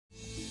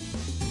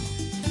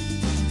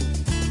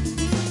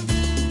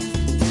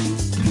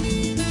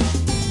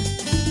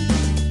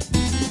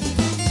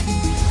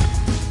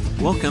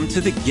Welcome to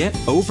the Get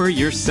Over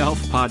Yourself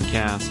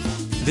podcast.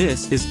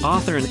 This is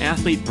author and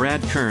athlete Brad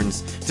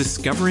Kearns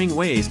discovering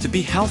ways to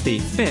be healthy,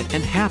 fit,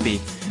 and happy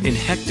in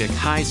hectic,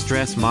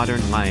 high-stress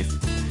modern life.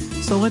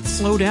 So let's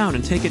slow down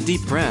and take a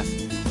deep breath,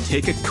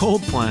 take a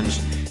cold plunge,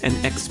 and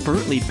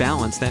expertly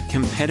balance that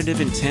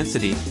competitive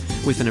intensity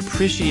with an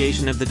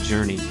appreciation of the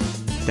journey.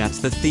 That's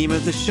the theme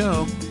of the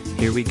show.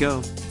 Here we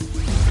go.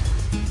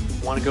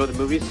 Want to go to the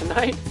movies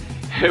tonight?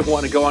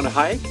 Want to go on a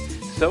hike?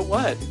 So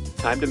what?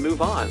 Time to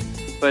move on.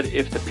 But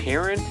if the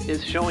parent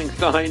is showing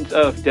signs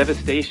of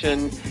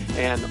devastation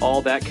and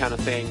all that kind of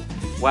thing,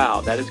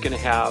 wow, that is going to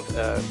have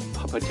a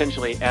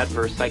potentially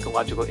adverse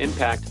psychological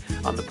impact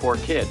on the poor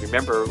kid.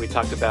 Remember, we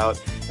talked about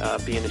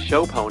being a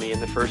show pony in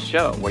the first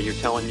show, where you're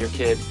telling your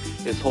kid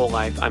his whole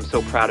life, I'm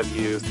so proud of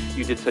you.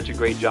 You did such a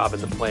great job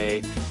in the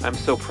play. I'm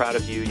so proud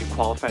of you. You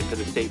qualified for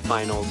the state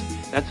finals.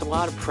 That's a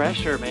lot of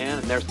pressure, man.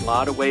 And there's a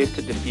lot of ways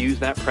to diffuse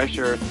that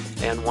pressure.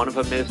 And one of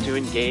them is to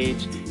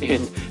engage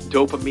in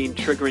dopamine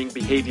triggering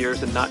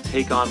behaviors and not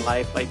take on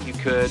life like you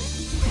could.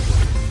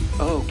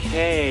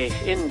 Okay,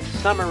 in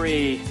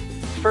summary,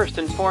 first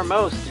and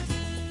foremost,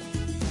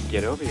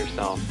 get over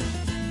yourself.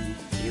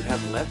 You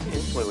have less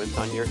influence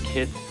on your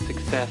kid's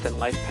success and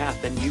life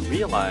path than you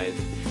realize.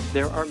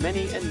 There are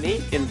many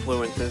innate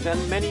influences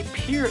and many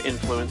peer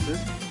influences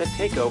that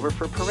take over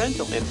for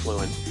parental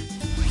influence.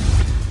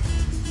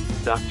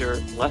 Dr.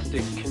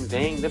 Lustig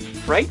conveying the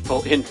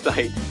frightful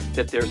insight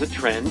that there's a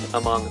trend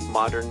among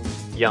modern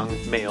young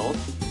males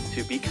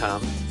to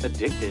become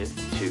addicted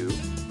to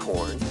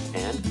porn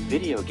and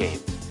video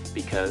games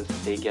because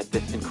they get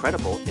this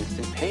incredible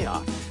instant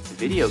payoff. The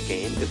video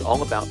game is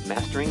all about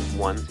mastering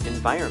one's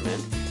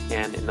environment,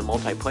 and in the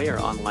multiplayer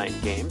online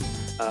game,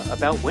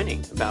 about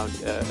winning, about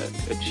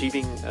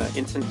achieving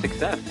instant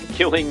success,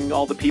 killing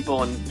all the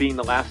people and being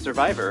the last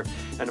survivor.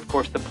 And of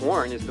course, the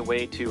porn is the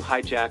way to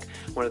hijack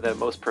one of the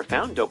most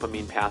profound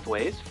dopamine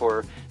pathways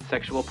for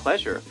sexual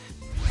pleasure.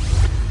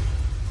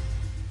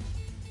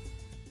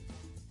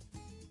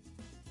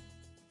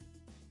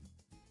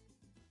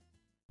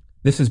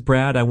 This is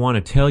Brad. I want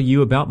to tell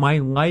you about my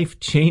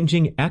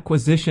life-changing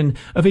acquisition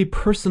of a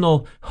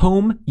personal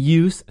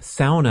home-use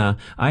sauna.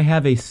 I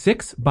have a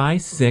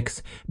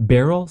 6x6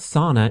 barrel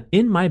sauna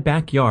in my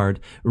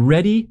backyard,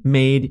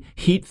 ready-made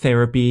heat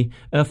therapy,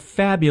 a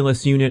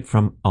fabulous unit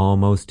from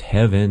Almost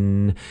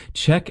Heaven.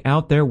 Check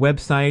out their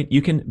website.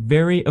 You can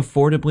very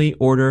affordably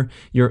order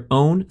your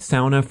own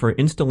sauna for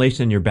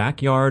installation in your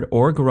backyard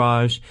or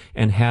garage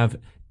and have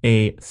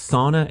a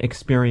sauna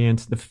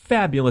experience, the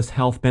fabulous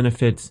health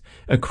benefits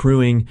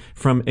accruing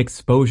from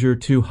exposure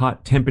to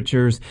hot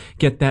temperatures.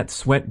 Get that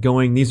sweat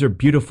going. These are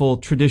beautiful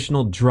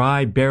traditional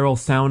dry barrel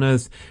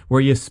saunas where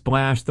you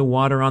splash the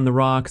water on the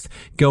rocks,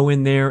 go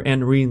in there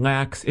and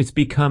relax. It's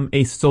become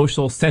a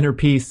social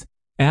centerpiece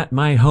at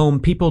my home.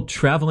 People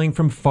traveling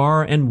from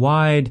far and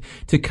wide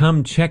to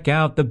come check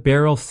out the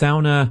barrel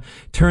sauna,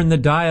 turn the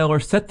dial or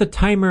set the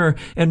timer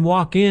and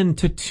walk in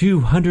to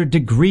 200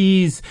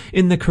 degrees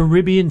in the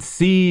Caribbean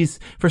seas.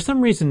 For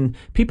some reason,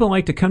 people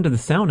like to come to the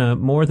sauna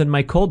more than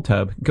my cold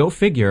tub. Go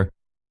figure.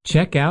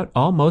 Check out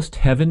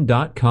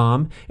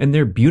almostheaven.com and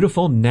their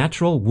beautiful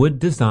natural wood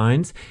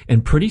designs,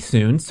 and pretty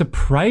soon,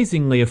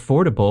 surprisingly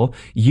affordable,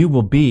 you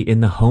will be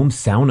in the home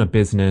sauna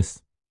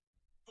business.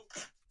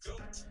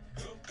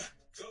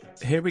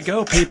 Here we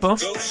go, people.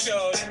 It's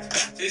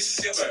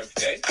your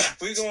birthday.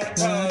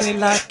 They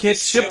like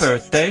it's your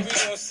birthday.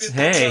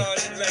 Hey,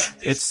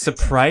 it's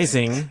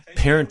surprising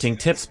parenting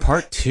tips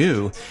part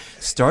 2,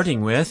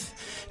 starting with,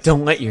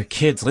 don't let your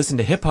kids listen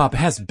to hip-hop. It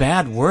has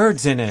bad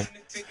words in it.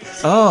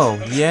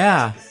 Oh,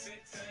 yeah.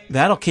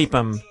 That'll keep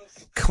them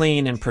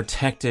clean and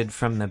protected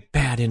from the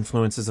bad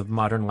influences of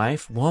modern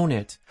life, won't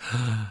it?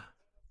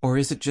 Or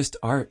is it just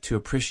art to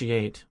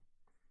appreciate?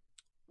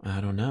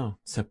 I don't know.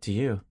 It's up to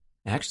you.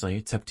 Actually,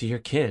 it's up to your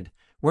kid.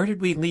 Where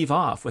did we leave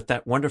off with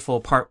that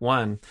wonderful part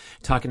 1,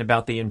 talking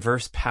about the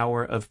inverse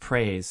power of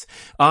praise?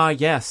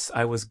 Yes,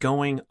 I was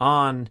going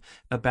on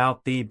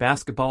about the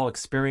basketball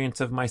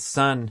experience of my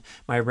son,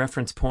 my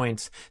reference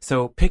points.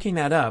 So picking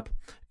that up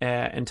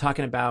and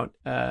talking about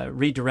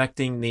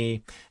redirecting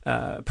the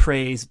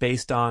praise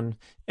based on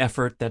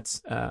effort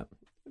that's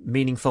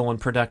meaningful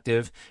and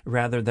productive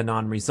rather than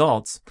on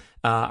results.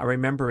 I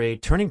remember a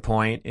turning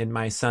point in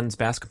my son's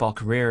basketball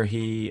career.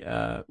 He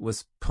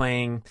was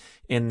playing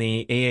in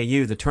the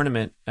AAU, the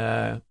tournament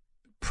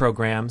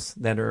programs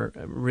that are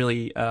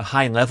really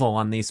high level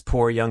on these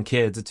poor young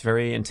kids. It's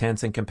very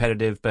intense and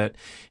competitive, but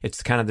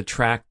it's kind of the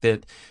track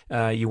that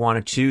you want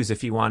to choose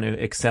if you want to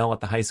excel at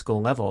the high school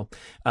level.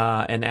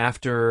 And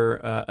after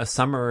a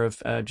summer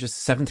of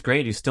just 7th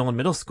grade, he's still in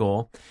middle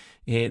school,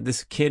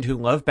 this kid who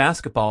loved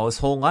basketball his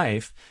whole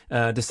life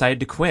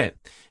decided to quit,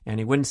 and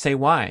he wouldn't say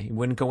why. He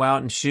wouldn't go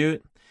out and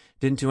shoot,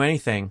 didn't do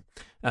anything.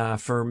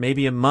 For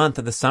maybe a month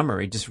of the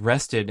summer, he just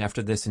rested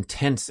after this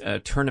intense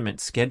tournament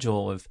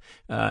schedule of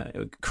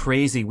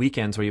crazy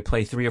weekends where you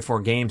play 3 or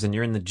 4 games and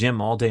you're in the gym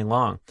all day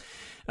long.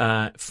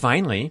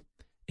 Finally,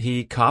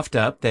 he coughed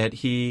up that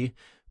he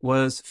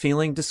was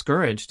feeling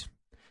discouraged,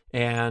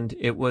 and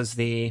it was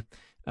the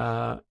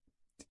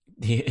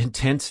the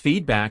intense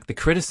feedback, the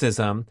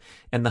criticism,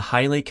 and the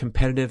highly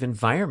competitive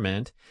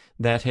environment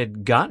that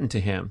had gotten to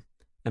him.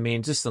 I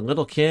mean, just a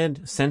little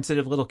kid,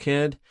 sensitive little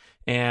kid,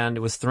 and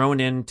was thrown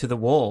into the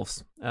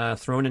wolves,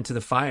 thrown into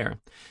the fire.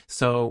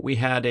 So we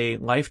had a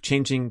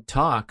life-changing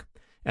talk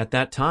at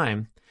that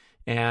time,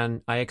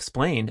 and I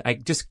explained, I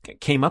just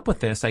came up with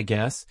this, I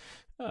guess,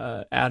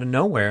 out of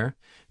nowhere,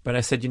 but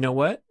I said, you know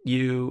what?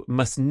 You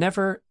must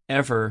never,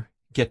 ever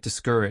get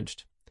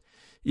discouraged.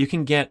 You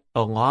can get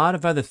a lot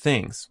of other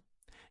things.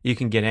 You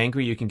can get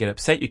angry, you can get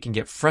upset, you can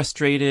get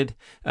frustrated,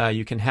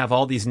 you can have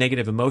all these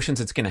negative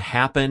emotions. It's going to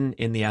happen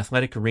in the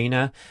athletic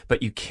arena,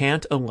 but you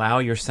can't allow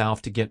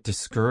yourself to get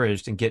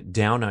discouraged and get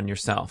down on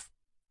yourself.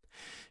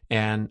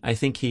 And I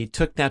think he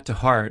took that to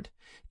heart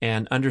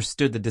and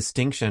understood the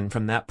distinction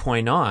from that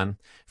point on,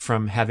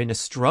 from having a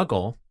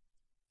struggle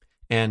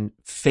and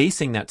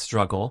facing that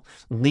struggle,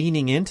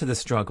 leaning into the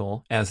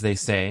struggle, as they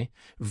say,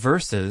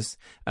 versus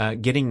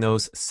getting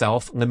those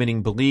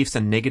self-limiting beliefs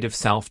and negative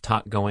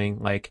self-talk going,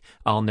 like,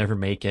 I'll never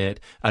make it,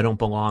 I don't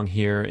belong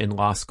here in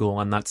law school,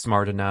 I'm not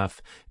smart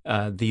enough,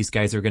 these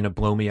guys are going to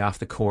blow me off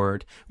the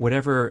court,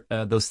 whatever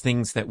those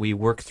things that we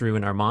work through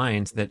in our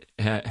minds that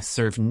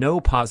serve no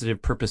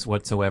positive purpose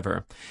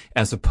whatsoever.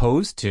 As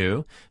opposed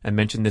to, I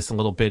mentioned this a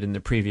little bit in the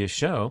previous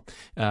show,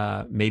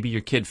 maybe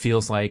your kid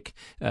feels like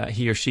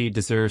he or she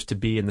deserves to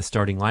be in the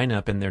starting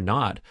lineup and they're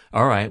not.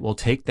 All right, well,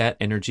 take that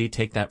energy,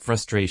 take that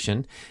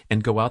frustration,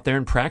 and go out there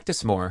and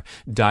practice more.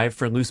 Dive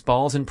for loose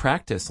balls in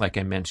practice, like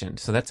I mentioned.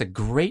 So that's a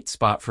great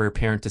spot for a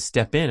parent to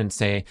step in and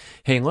say,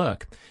 hey,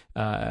 look,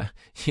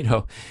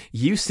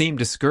 you seem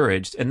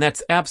discouraged, and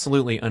that's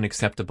absolutely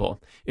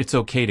unacceptable. It's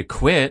okay to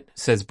quit,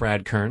 says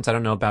Brad Kearns. I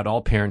don't know about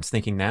all parents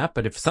thinking that,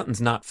 but if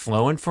something's not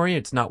flowing for you,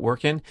 it's not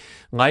working,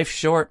 life's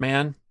short,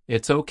 man.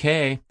 It's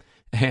okay.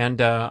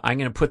 And I'm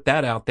going to put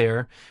that out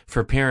there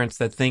for parents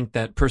that think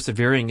that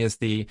persevering is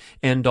the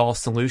end-all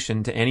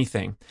solution to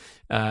anything.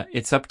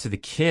 It's up to the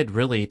kid,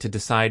 really, to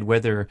decide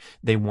whether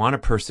they want to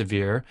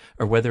persevere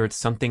or whether it's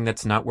something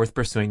that's not worth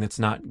pursuing, that's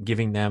not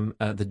giving them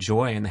the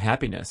joy and the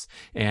happiness.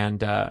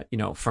 And,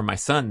 for my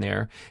son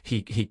there,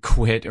 he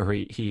quit, or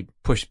he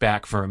pushed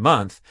back for a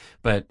month.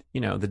 But,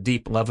 the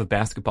deep love of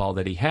basketball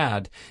that he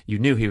had, you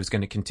knew he was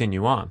going to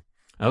continue on.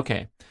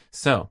 Okay,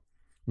 so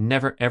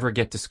never, ever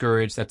get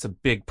discouraged. That's a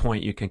big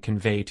point you can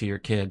convey to your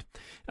kid.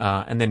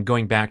 And then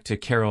going back to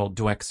Carol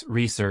Dweck's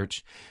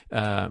research,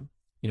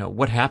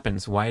 what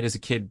happens? Why does a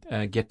kid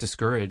get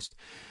discouraged?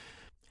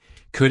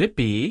 Could it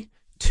be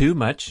too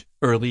much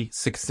early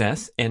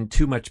success and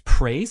too much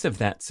praise of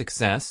that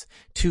success,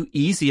 too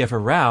easy of a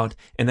route,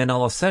 and then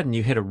all of a sudden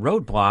you hit a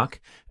roadblock,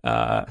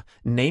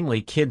 namely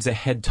kids a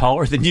head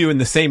taller than you in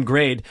the same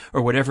grade,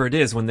 or whatever it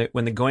is, when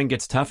the going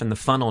gets tough and the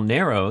funnel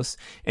narrows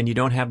and you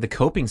don't have the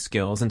coping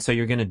skills, and so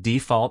you're going to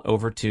default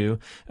over to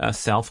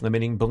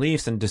self-limiting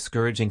beliefs and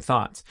discouraging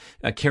thoughts.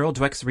 Carol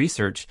Dweck's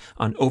research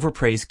on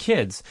overpraised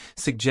kids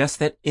suggests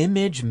that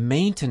image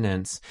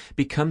maintenance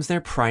becomes their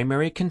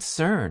primary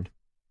concern.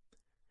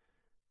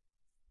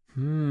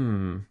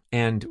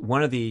 And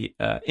one of the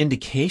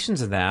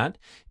indications of that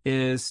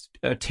is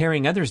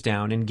tearing others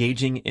down,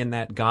 engaging in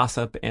that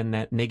gossip and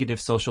that negative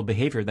social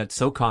behavior that's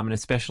so common,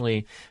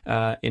 especially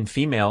in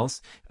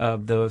females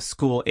of the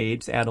school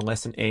age,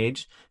 adolescent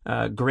age.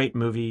 Great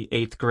movie,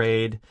 Eighth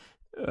Grade.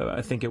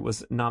 I think it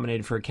was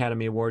nominated for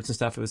Academy Awards and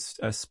stuff. It was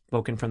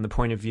spoken from the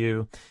point of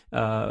view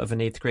of an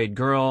eighth grade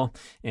girl,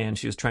 and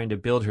she was trying to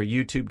build her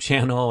YouTube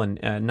channel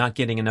and not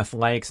getting enough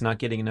likes, not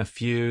getting enough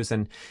views,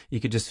 and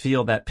you could just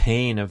feel that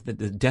pain of the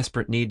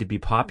desperate need to be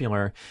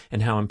popular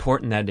and how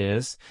important that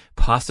is,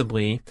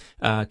 possibly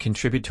a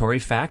contributory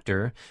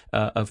factor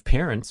of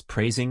parents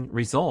praising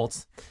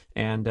results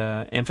and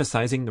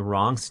emphasizing the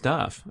wrong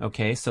stuff.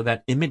 Okay, so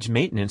that image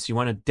maintenance, you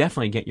want to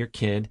definitely get your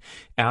kid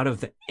out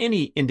of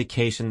any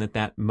indication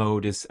that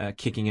mode is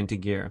kicking into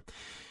gear.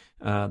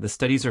 The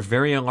studies are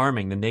very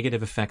alarming, the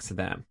negative effects of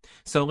that.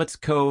 So let's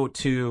go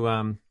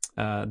to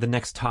the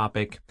next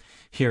topic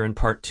here in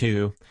part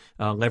 2,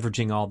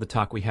 leveraging all the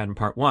talk we had in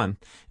part 1,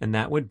 and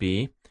that would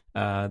be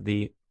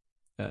the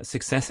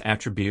success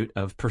attribute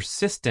of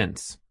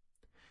persistence.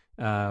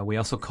 We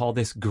also call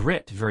this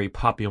grit, very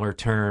popular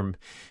term,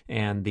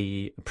 and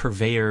the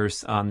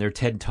purveyors on their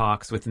TED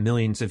Talks with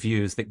millions of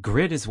views, that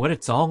grit is what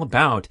it's all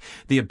about,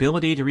 the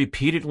ability to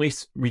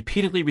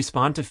repeatedly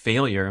respond to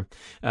failure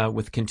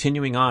with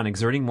continuing on,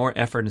 exerting more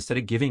effort instead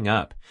of giving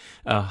up.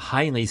 A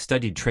highly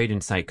studied trait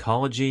in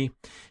psychology,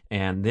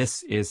 and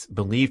this is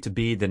believed to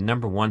be the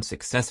number one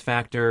success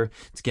factor.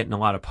 It's getting a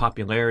lot of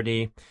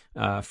popularity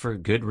for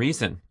good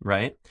reason,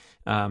 right?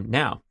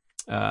 Now,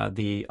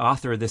 the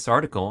author of this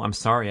article, I'm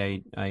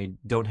sorry, I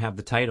don't have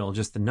the title,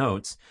 just the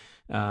notes,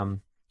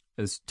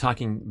 is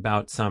talking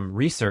about some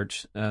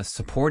research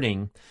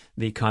supporting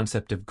the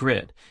concept of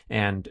grit,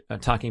 and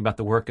talking about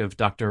the work of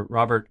Dr.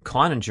 Robert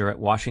Cloninger at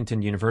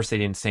Washington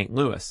University in St.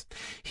 Louis.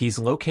 He's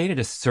located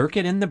a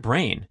circuit in the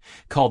brain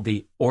called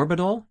the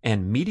orbital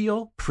and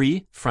medial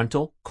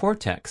prefrontal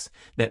cortex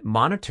that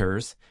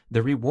monitors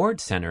the reward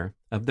center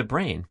of the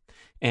brain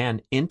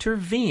and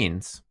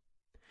intervenes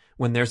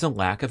when there's a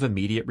lack of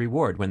immediate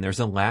reward, when there's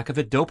a lack of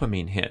a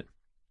dopamine hit.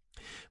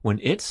 When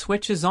it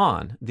switches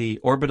on the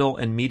orbital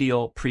and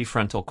medial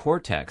prefrontal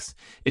cortex,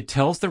 it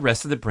tells the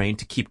rest of the brain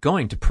to keep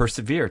going, to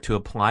persevere, to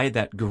apply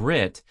that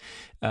grit,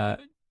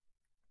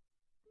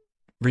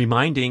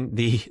 reminding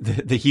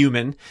the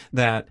human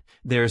that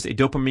there's a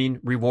dopamine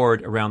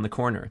reward around the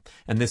corner.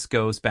 And this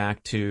goes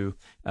back to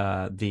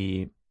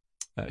the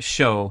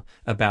show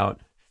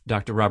about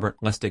Dr. Robert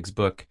Lustig's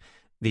book,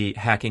 The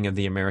Hacking of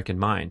the American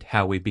Mind,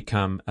 how we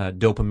become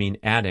dopamine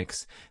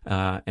addicts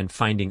and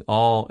finding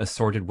all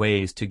assorted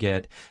ways to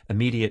get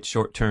immediate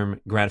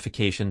short-term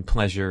gratification,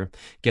 pleasure,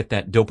 get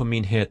that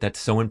dopamine hit that's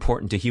so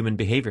important to human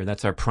behavior.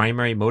 That's our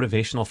primary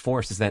motivational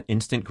force, is that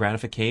instant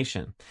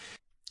gratification.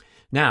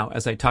 Now,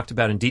 as I talked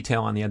about in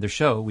detail on the other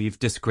show, we've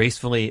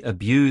disgracefully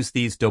abused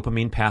these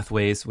dopamine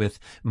pathways with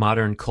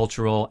modern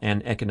cultural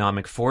and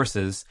economic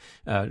forces,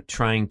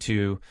 trying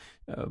to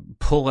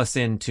pull us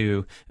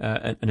into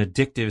an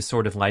addictive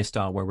sort of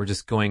lifestyle where we're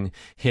just going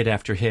hit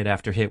after hit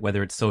after hit,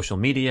 whether it's social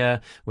media,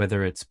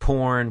 whether it's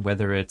porn,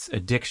 whether it's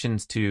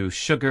addictions to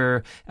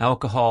sugar,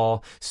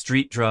 alcohol,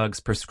 street drugs,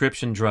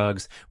 prescription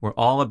drugs. We're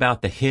all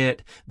about the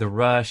hit, the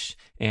rush,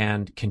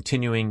 and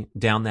continuing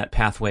down that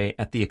pathway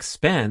at the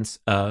expense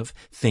of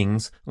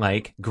things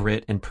like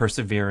grit and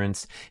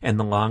perseverance and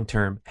the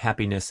long-term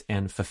happiness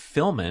and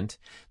fulfillment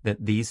that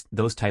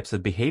those types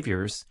of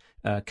behaviors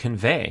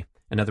convey.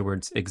 In other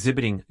words,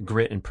 exhibiting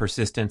grit and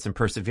persistence and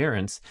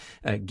perseverance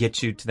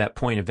gets you to that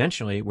point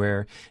eventually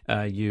where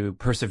you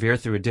persevere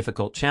through a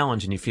difficult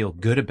challenge and you feel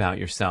good about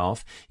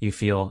yourself. You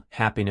feel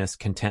happiness,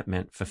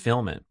 contentment,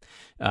 fulfillment.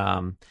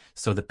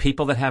 So the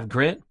people that have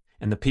grit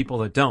and the people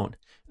that don't,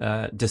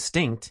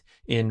 distinct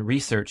in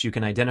research, you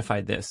can identify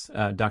this.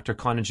 Dr.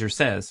 Cloninger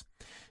says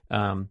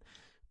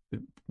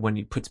when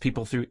he puts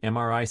people through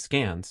MRI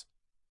scans,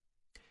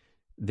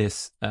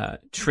 this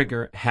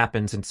trigger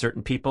happens in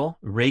certain people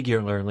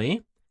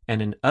regularly,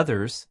 and in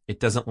others, it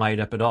doesn't light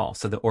up at all.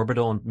 So the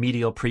orbital and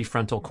medial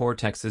prefrontal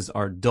cortexes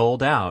are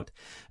dulled out,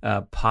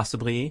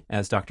 possibly,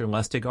 as Dr.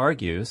 Lustig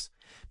argues,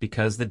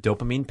 because the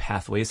dopamine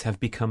pathways have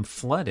become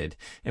flooded.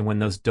 And when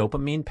those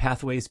dopamine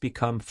pathways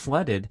become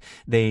flooded,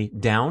 they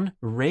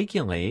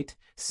down-regulate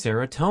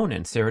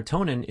serotonin.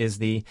 Serotonin is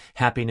the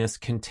happiness,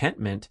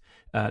 contentment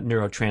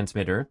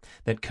neurotransmitter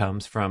that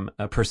comes from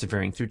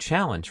persevering through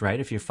challenge, right?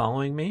 If you're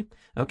following me?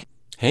 Okay.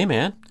 Hey,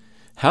 man,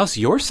 how's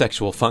your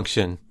sexual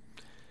function?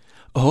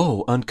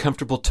 Oh,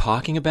 uncomfortable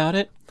talking about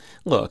it?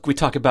 Look, we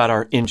talk about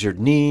our injured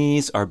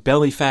knees, our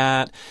belly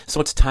fat,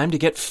 so it's time to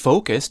get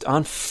focused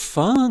on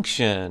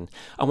function.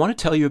 I want to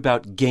tell you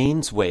about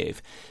GainsWave.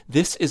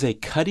 This is a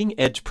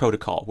cutting-edge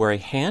protocol where a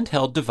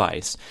handheld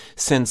device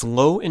sends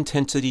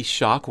low-intensity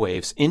shock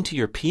waves into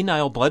your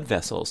penile blood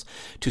vessels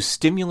to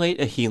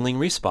stimulate a healing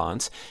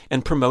response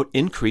and promote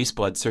increased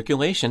blood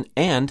circulation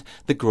and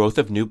the growth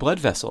of new blood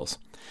vessels.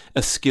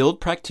 A skilled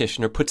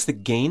practitioner puts the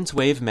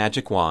GainsWave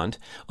magic wand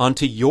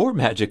onto your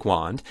magic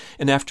wand,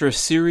 and after a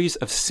series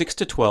of 6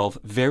 to 12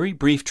 very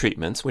brief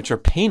treatments, which are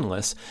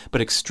painless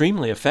but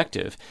extremely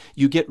effective,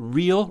 you get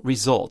real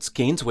results.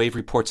 GainsWave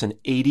reports an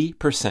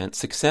 80%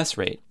 success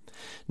rate.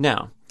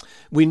 Now,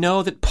 we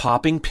know that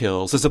popping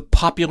pills is a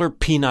popular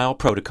penile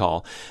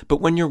protocol,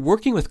 but when you're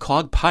working with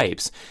clogged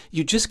pipes,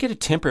 you just get a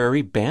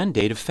temporary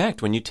Band-Aid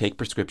effect when you take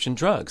prescription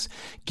drugs.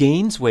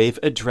 GainsWave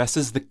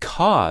addresses the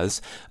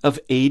cause of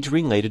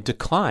age-related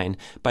decline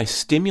by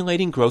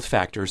stimulating growth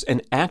factors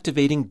and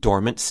activating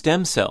dormant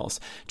stem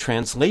cells.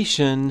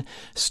 Translation: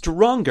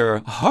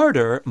 stronger,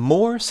 harder,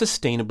 more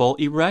sustainable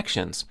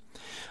erections.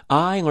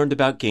 I learned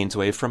about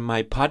GainsWave from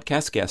my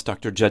podcast guest,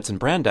 Dr. Judson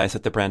Brandeis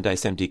at the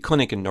Brandeis MD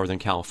Clinic in Northern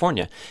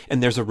California,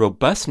 and there's a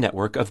robust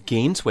network of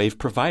GainsWave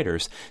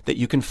providers that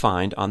you can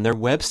find on their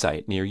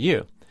website near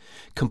you.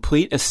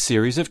 Complete a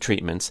series of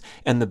treatments,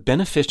 and the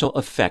beneficial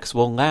effects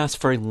will last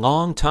for a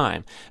long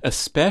time,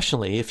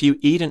 especially if you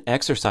eat and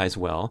exercise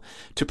well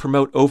to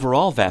promote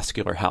overall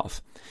vascular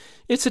health.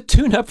 It's a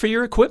tune-up for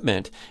your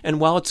equipment,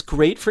 and while it's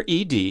great for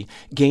ED,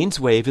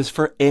 GainsWave is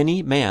for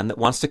any man that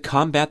wants to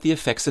combat the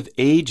effects of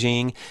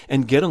aging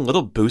and get a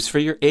little boost for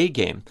your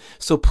A-game.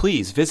 So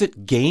please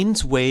visit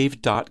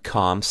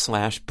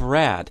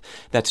gainswave.com/Brad.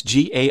 That's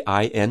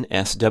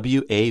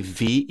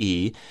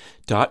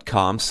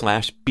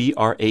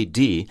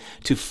GAINSWAVE.com/BRAD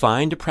to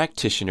find a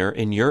practitioner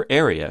in your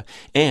area,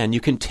 and you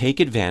can take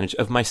advantage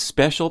of my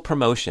special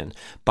promotion.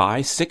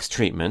 Buy 6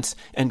 treatments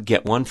and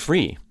get one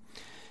free.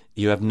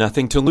 You have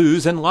nothing to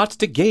lose and lots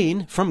to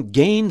gain from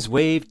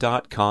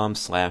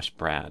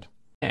gainswave.com/Brad.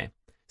 Okay,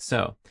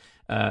 so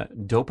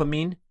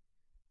dopamine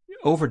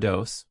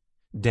overdose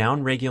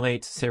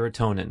downregulates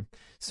serotonin.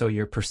 So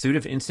your pursuit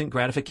of instant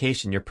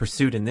gratification, your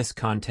pursuit in this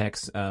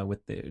context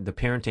with the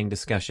parenting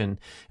discussion,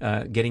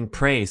 getting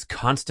praise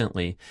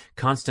constantly,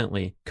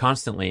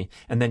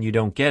 and then you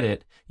don't get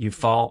it, you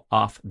fall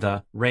off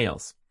the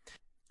rails.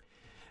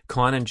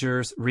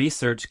 Cloninger's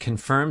research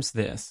confirms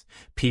this.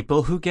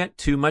 People who get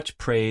too much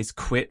praise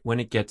quit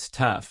when it gets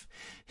tough.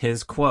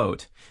 His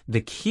quote,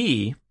 "The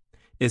key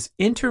is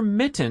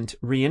intermittent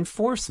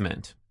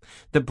reinforcement."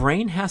 The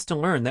brain has to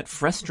learn that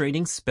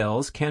frustrating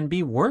spells can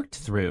be worked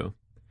through.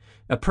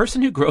 A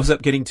person who grows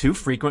up getting too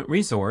frequent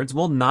rewards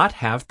will not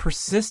have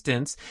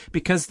persistence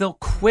because they'll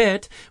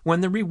quit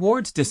when the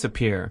rewards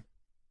disappear.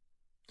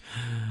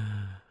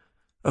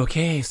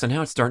 Okay, so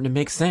now it's starting to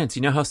make sense.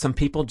 You know how some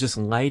people just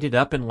light it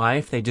up in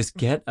life? They just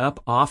get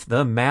up off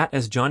the mat,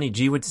 as Johnny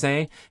G would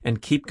say,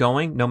 and keep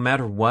going no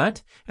matter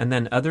what. And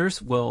then others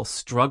will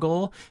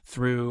struggle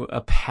through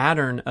a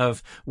pattern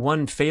of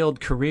one failed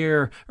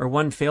career or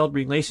one failed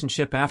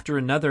relationship after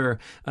another,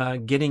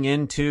 getting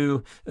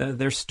into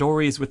their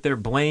stories with their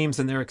blames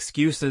and their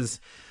excuses.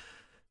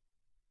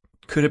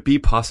 Could it be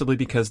possibly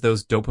because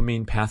those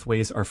dopamine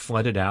pathways are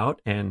flooded out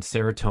and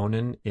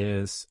serotonin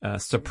is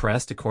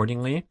suppressed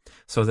accordingly,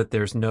 so that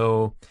there's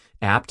no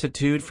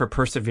aptitude for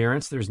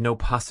perseverance? There's no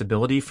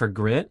possibility for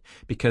grit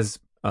because,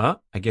 I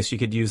guess you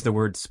could use the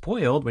word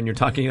spoiled when you're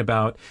talking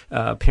about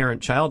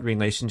parent-child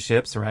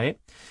relationships, right?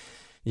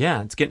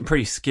 Yeah, it's getting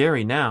pretty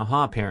scary now,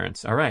 huh,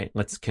 parents? All right,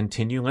 let's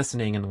continue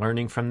listening and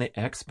learning from the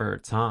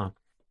experts, huh?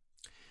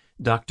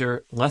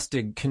 Dr.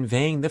 Lustig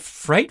conveying the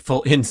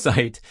frightful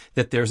insight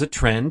that there's a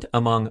trend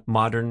among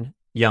modern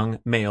young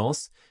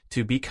males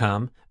to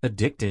become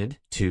addicted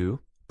to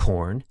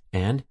porn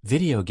and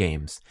video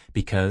games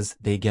because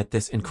they get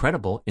this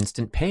incredible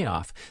instant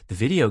payoff. The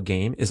video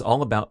game is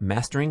all about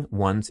mastering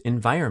one's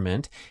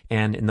environment,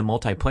 and in the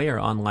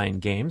multiplayer online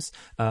games,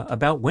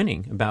 about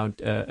winning, about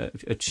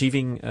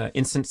achieving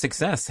instant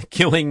success,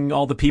 killing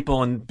all the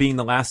people and being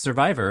the last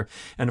survivor.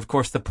 And of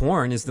course, the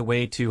porn is the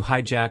way to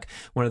hijack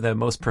one of the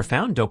most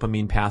profound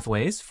dopamine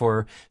pathways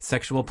for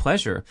sexual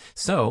pleasure.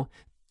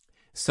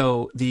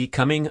 So the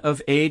coming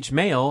of age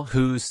male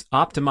who's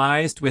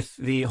optimized with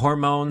the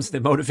hormones, the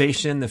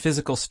motivation, the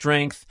physical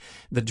strength,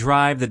 the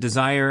drive, the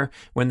desire,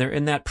 when they're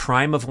in that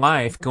prime of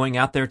life, going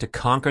out there to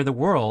conquer the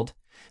world,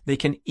 they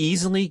can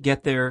easily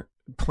get their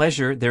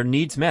pleasure, their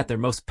needs met, their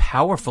most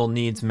powerful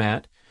needs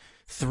met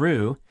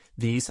through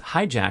these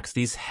hijacks,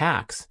 these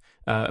hacks,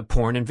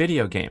 porn and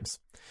video games.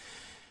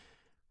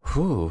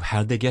 Whew,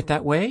 how'd they get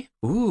that way?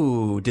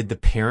 Ooh, did the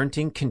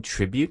parenting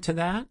contribute to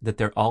that? That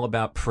they're all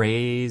about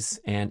praise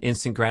and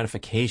instant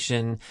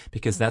gratification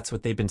because that's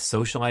what they've been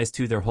socialized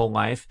to their whole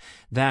life?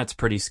 That's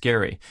pretty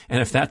scary. And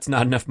if that's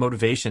not enough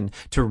motivation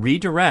to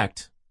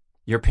redirect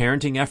your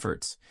parenting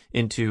efforts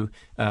into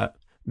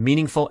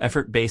meaningful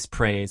effort-based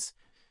praise,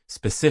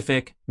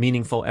 specific,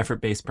 meaningful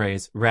effort-based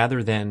praise,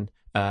 rather than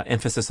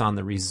emphasis on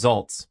the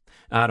results,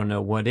 I don't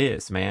know what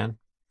is, man.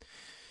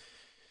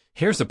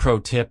 Here's a pro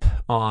tip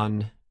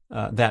on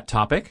that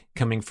topic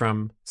coming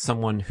from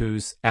someone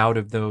who's out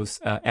of those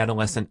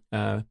adolescent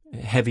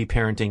heavy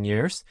parenting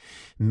years.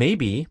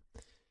 Maybe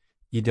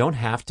you don't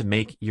have to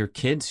make your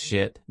kids'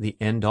 shit the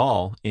end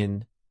all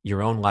in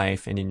your own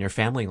life and in your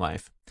family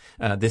life.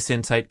 This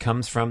insight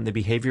comes from the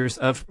behaviors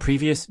of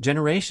previous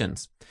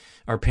generations.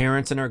 Our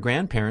parents and our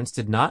grandparents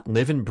did not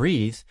live and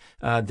breathe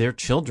their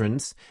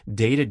children's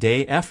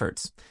day-to-day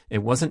efforts.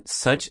 It wasn't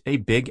such a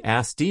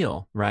big-ass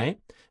deal, right?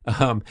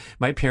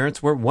 My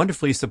parents were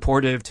wonderfully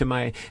supportive to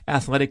my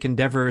athletic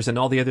endeavors and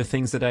all the other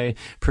things that I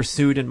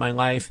pursued in my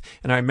life.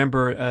 And I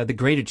remember the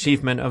great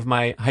achievement of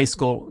my high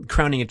school,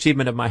 crowning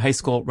achievement of my high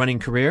school running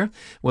career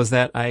was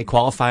that I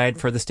qualified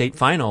for the state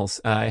finals.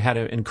 I had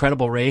an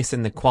incredible race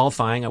in the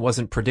qualifying. I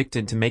wasn't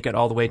predicted to make it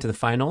all the way to the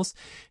finals,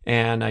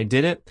 and I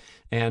did it.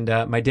 And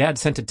my dad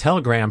sent a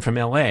telegram from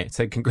LA. It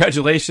said,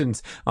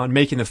 "Congratulations on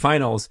making the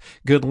finals.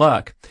 Good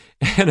luck."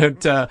 And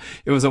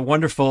it was a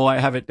wonderful, I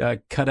have it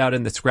cut out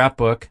in the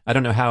scrapbook. I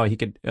don't know how he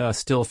could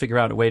still figure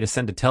out a way to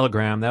send a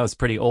telegram. That was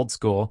pretty old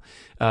school.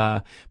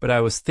 But I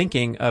was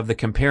thinking of the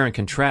compare and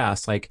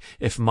contrast. Like,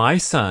 if my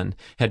son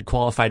had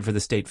qualified for the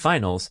state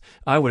finals,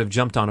 I would have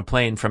jumped on a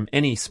plane from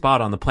any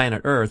spot on the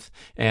planet Earth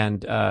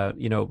and,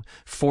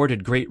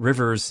 forded great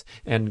rivers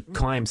and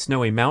climbed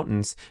snowy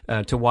mountains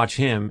to watch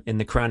him in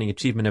the crowning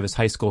achievement of his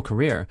high school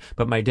career.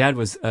 But my dad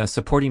was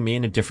supporting me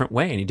in a different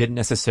way, and he didn't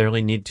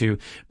necessarily need to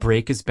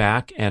break his back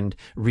and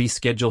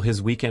reschedule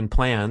his weekend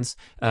plans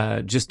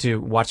just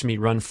to watch me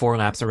run 4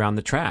 laps around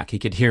the track. He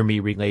could hear me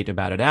relate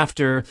about it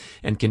after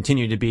and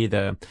continue to be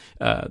the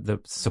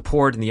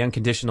support and the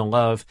unconditional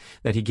love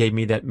that he gave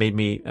me that made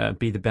me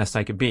be the best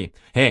I could be.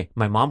 Hey,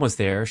 my mom was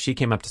there. She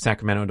came up to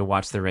Sacramento to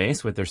watch the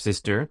race with her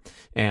sister,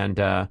 and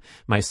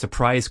my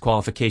surprise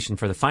qualification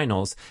for the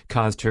finals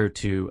caused her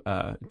to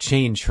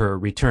change her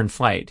return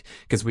flight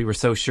because we were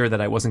so sure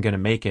that I wasn't going to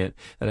make it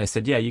that I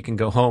said, "Yeah, you can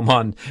go home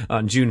on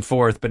June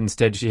 4th, but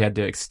instead she had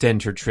to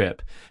extend her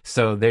trip."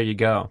 So there you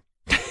go.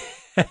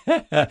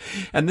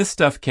 And this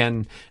stuff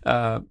can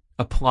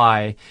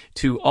apply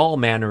to all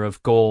manner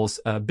of goals,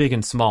 big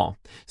and small.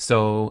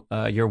 So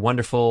your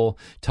wonderful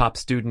top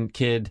student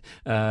kid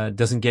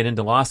doesn't get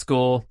into law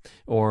school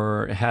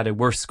or had a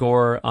worse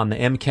score on the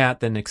MCAT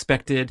than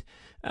expected.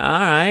 All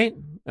right,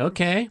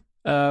 okay.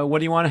 What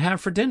do you want to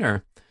have for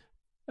dinner?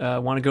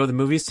 Want to go to the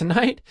movies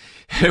tonight?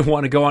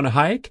 Want to go on a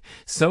hike?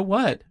 So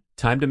what?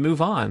 time to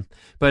move on.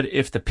 But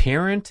if the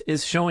parent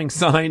is showing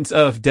signs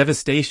of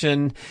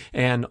devastation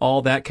and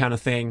all that kind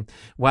of thing,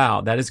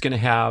 wow, that is going to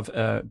have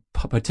a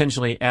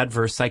potentially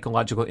adverse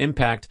psychological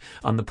impact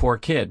on the poor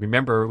kid.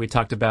 Remember, we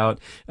talked about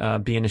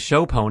being a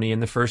show pony in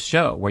the first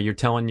show, where you're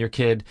telling your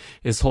kid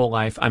his whole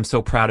life, I'm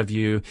so proud of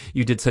you.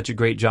 You did such a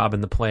great job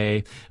in the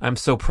play. I'm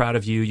so proud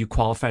of you. You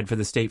qualified for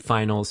the state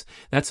finals.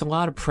 That's a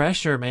lot of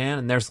pressure, man.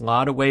 And there's a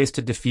lot of ways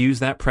to diffuse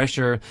that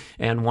pressure.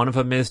 And one of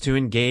them is to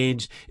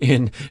engage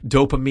in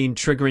dopamine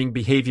triggering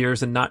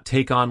behaviors and not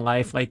take on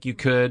life like you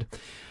could,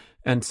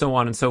 and so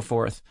on and so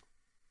forth.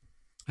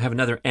 I have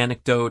another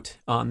anecdote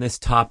on this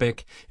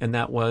topic, and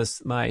that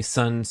was my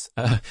son's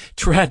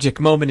tragic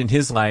moment in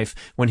his life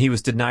when he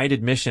was denied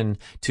admission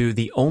to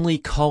the only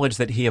college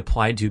that he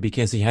applied to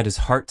because he had his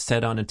heart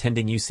set on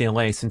attending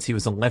UCLA since he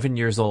was 11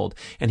 years old,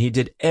 and he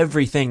did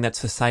everything that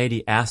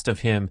society asked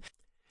of him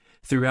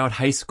throughout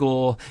high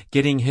school,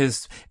 getting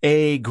his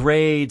A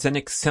grades and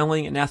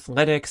excelling in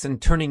athletics and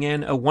turning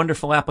in a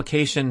wonderful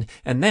application.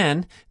 And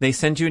then they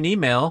send you an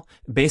email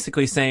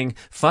basically saying,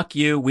 fuck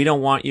you, we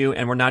don't want you,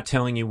 and we're not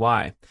telling you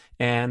why.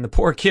 And the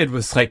poor kid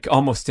was like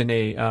almost in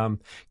a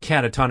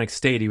catatonic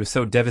state. He was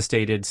so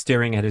devastated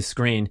staring at his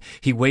screen.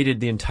 He waited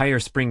the entire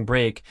spring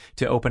break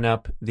to open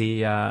up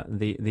the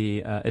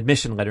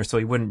admission letter so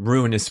he wouldn't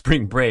ruin his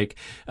spring break.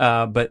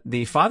 But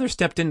the father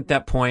stepped in at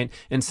that point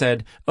and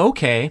said,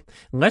 okay,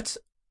 let's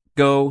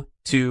go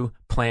to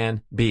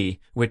plan B,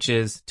 which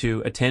is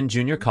to attend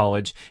junior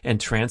college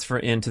and transfer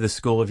into the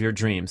school of your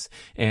dreams.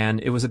 And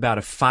it was about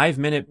a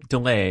 5-minute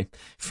delay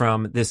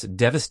from this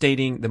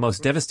the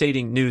most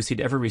devastating news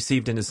he'd ever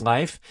received in his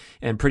life.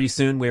 And pretty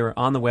soon we were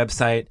on the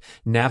website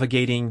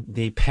navigating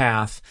the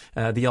path,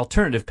 the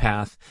alternative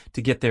path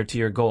to get there to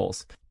your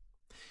goals.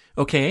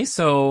 Okay,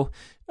 so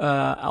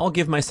I'll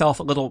give myself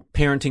a little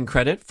parenting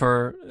credit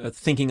for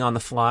thinking on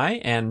the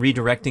fly and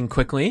redirecting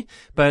quickly,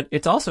 but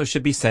it also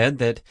should be said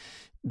that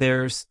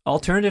there's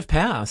alternative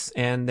paths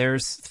and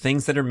there's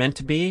things that are meant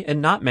to be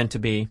and not meant to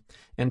be.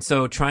 And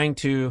so trying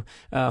to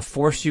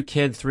force your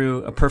kid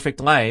through a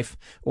perfect life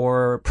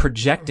or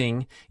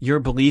projecting your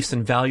beliefs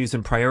and values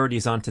and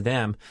priorities onto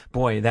them,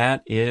 boy,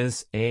 that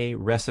is a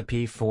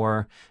recipe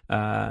for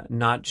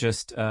not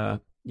just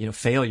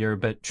failure,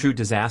 but true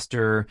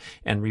disaster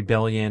and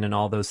rebellion and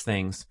all those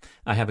things.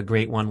 I have a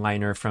great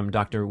one-liner from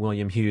Dr.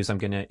 William Hughes I'm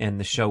going to end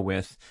the show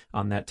with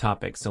on that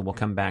topic, so we'll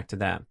come back to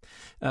that.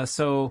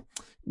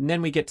 And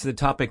then we get to the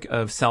topic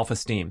of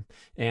self-esteem,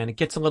 and it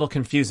gets a little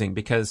confusing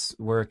because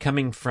we're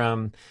coming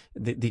from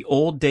the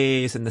old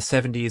days in the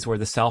 70s where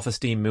the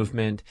self-esteem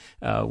movement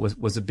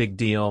was a big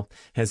deal,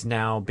 has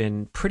now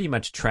been pretty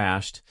much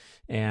trashed,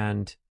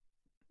 and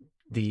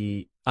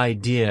the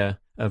idea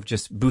of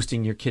just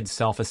boosting your kid's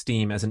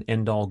self-esteem as an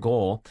end-all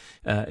goal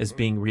is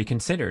being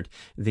reconsidered.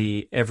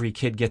 The every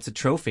kid gets a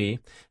trophy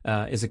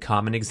is a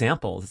common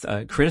example,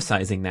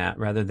 criticizing that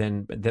rather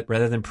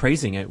than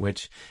praising it,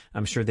 which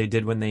I'm sure they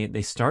did when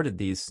they started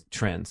these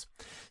trends.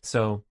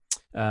 So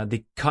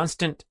the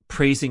constant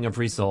praising of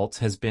results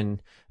has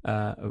been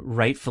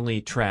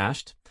rightfully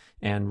trashed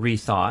and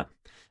rethought.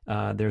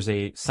 There's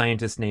a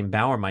scientist named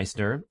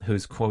Bauermeister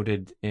who's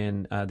quoted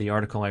in the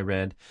article I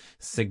read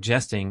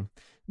suggesting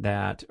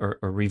that, or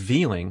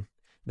revealing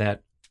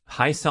that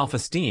high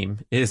self-esteem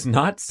is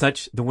not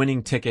such the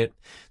winning ticket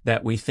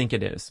that we think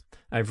it is.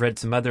 I've read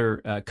some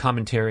other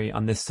commentary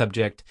on this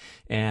subject,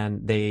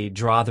 and they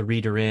draw the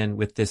reader in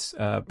with this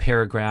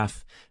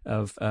paragraph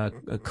of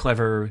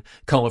clever,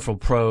 colorful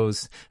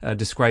prose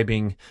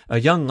describing a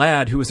young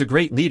lad who was a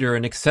great leader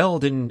and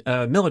excelled in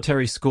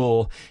military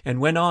school and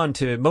went on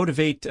to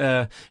motivate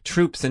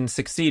troops and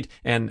succeed.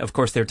 And of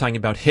course, they're talking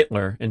about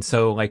Hitler. And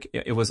so like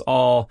it was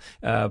all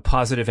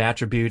positive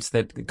attributes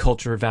that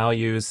culture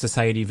values,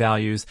 society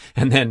values.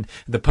 And then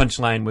the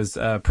punchline was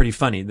pretty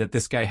funny, that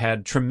this guy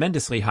had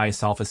tremendously high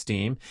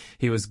self-esteem.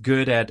 He was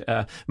good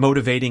at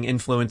motivating,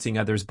 influencing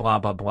others, blah,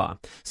 blah, blah.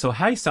 So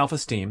high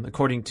self-esteem,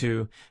 according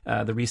to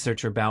the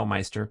researcher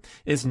Baumeister,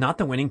 is not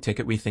the winning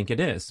ticket we think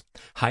it is.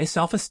 High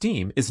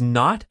self-esteem is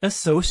not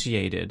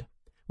associated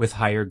with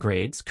higher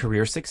grades,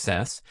 career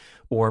success,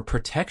 or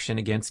protection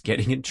against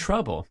getting in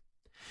trouble.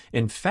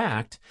 In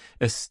fact,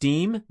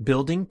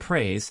 esteem-building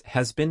praise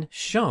has been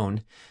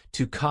shown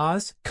to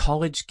cause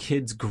college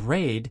kids'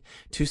 grade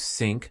to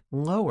sink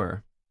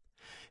lower.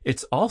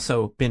 It's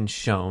also been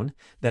shown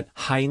that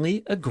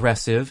highly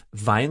aggressive,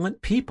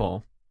 violent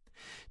people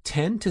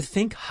tend to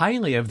think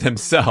highly of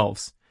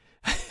themselves.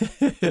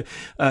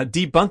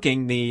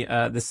 Debunking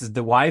this is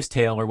the wives'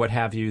 tale or what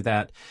have you,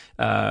 that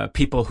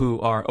people who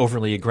are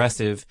overly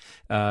aggressive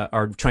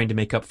are trying to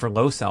make up for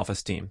low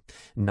self-esteem.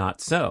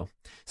 Not so.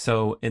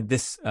 So in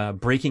this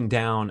breaking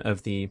down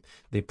of the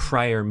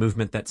prior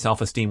movement that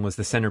self-esteem was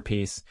the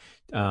centerpiece,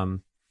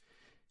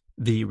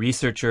 the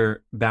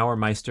researcher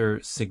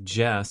Bauermeister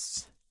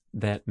suggests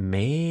that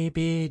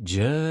maybe,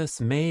 just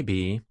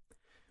maybe,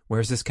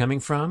 where's this coming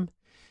from?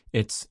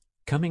 It's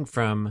coming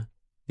from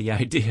the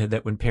idea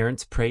that when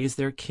parents praise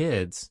their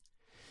kids,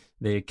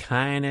 they're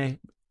kind of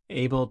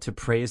able to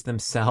praise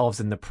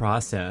themselves in the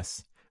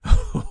process,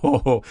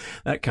 Oh,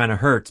 that kind of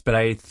hurts, but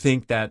I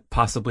think that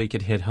possibly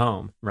could hit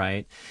home,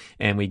 right?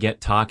 And we get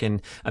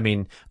talking. I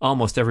mean,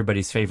 almost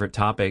everybody's favorite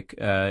topic,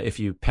 if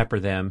you pepper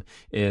them,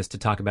 is to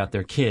talk about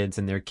their kids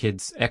and their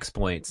kids'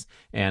 exploits.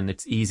 And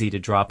it's easy to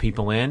draw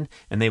people in,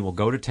 and they will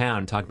go to town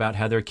and talk about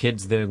how their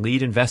kid's the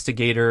lead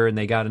investigator and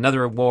they got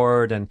another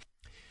award. And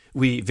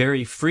we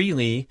very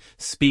freely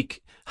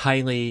speak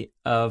highly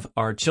of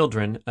our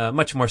children,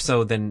 much more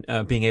so than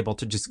being able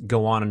to just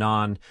go on and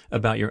on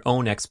about your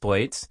own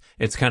exploits.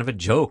 It's kind of a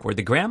joke where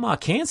the grandma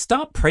can't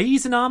stop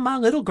praising on my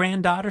little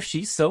granddaughter.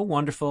 She's so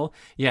wonderful.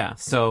 Yeah,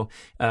 so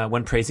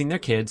when praising their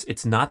kids,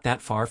 it's not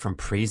that far from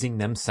praising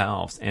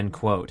themselves, end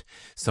quote.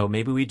 So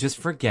maybe we just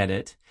forget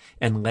it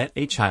and let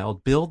a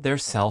child build their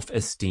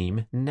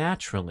self-esteem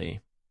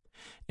naturally.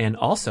 And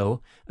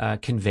also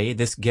convey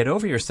this get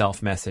over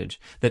yourself message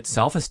that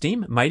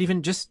self-esteem might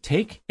even just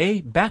take a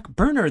back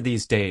burner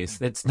these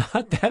days. It's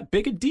not that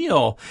big a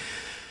deal.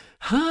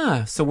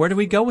 So where do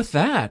we go with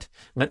that?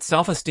 Let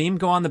self-esteem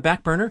go on the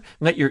back burner.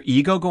 Let your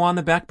ego go on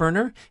the back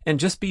burner and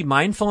just be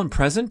mindful and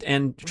present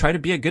and try to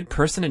be a good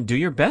person and do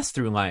your best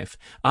through life.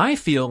 I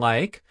feel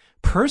like,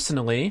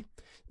 personally,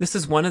 this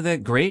is one of the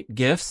great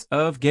gifts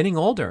of getting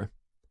older.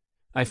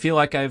 I feel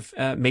like I've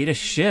made a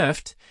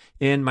shift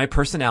in my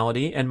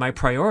personality and my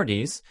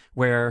priorities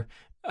where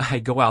I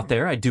go out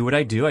there, I do what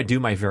I do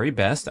my very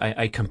best,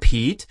 I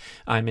compete,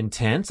 I'm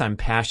intense, I'm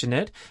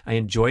passionate, I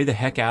enjoy the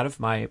heck out of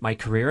my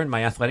career and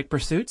my athletic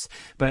pursuits,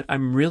 but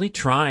I'm really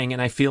trying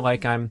and I feel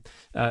like I'm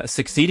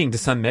succeeding to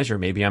some measure.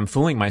 Maybe I'm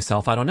fooling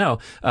myself, I don't know,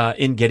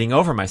 in getting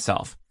over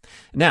myself.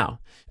 Now,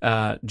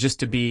 just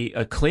to be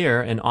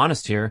clear and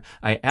honest here,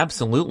 I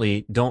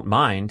absolutely don't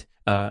mind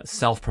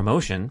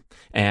self-promotion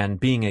and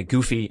being a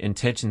goofy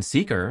attention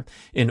seeker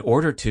in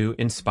order to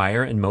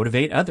inspire and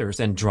motivate others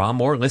and draw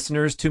more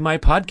listeners to my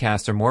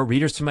podcast or more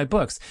readers to my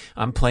books.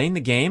 I'm playing the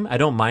game. I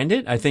don't mind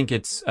it. I think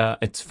it's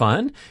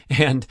fun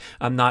and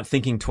I'm not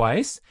thinking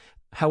twice.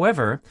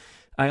 However,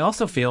 I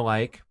also feel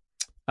like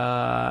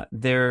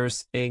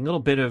there's a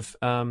little bit of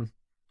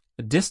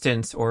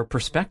distance or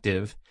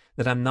perspective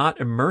that I'm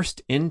not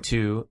immersed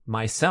into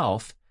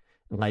myself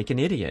like an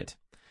idiot.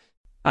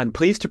 I'm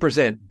pleased to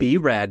present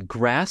B-Rad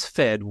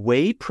grass-fed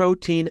whey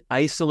protein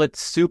isolate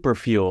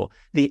superfuel,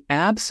 the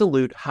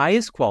absolute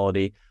highest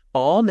quality,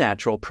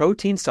 all-natural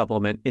protein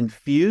supplement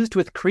infused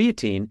with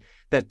creatine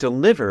that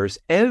delivers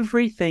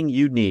everything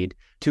you need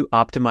to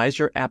optimize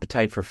your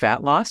appetite for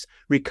fat loss,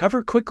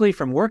 recover quickly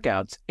from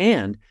workouts,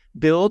 and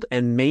build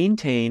and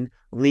maintain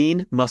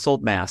lean muscle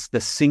mass, the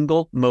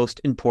single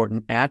most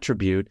important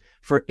attribute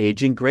for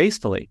aging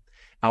gracefully.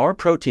 Our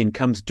protein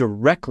comes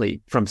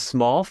directly from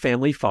small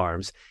family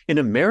farms in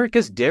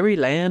America's dairy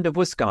land of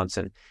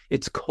Wisconsin.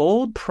 It's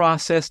cold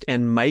processed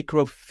and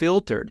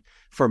micro-filtered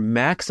for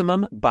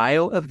maximum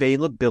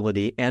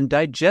bioavailability and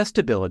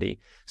digestibility.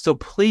 So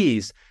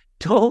please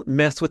don't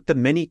mess with the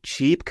many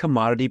cheap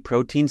commodity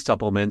protein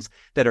supplements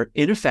that are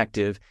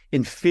ineffective,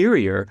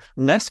 inferior,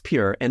 less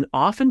pure, and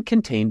often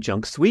contain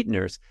junk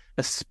sweeteners,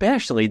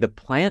 especially the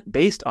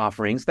plant-based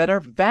offerings that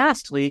are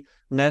vastly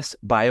less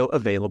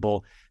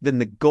bioavailable than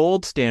the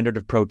gold standard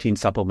of protein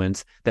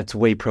supplements, that's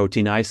whey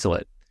protein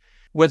isolate.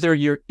 Whether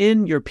you're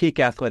in your peak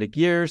athletic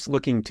years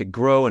looking to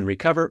grow and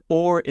recover,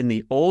 or in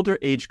the older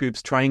age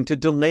groups trying to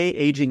delay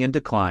aging and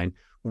decline,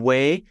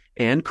 whey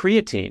and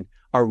creatine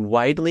are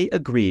widely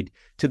agreed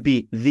to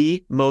be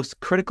the most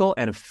critical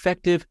and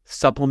effective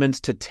supplements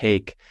to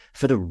take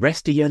for the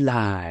rest of your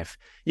life.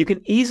 You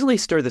can easily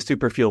stir the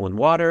superfuel in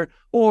water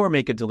or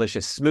make a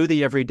delicious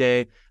smoothie every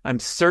day. I'm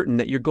certain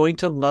that you're going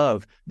to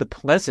love the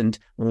pleasant,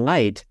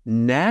 light,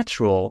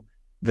 natural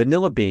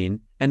vanilla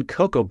bean and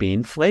cocoa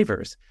bean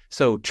flavors.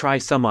 So try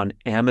some on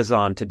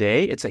Amazon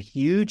today. It's a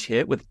huge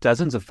hit with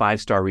dozens of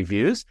 5-star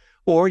reviews.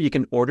 Or you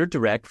can order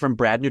direct from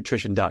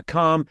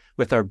bradnutrition.com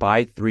with our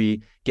buy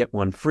 3, get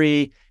 1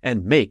 free,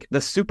 and make the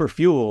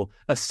superfuel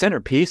a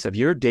centerpiece of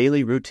your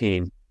daily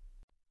routine.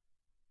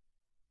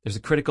 There's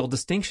a critical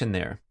distinction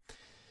there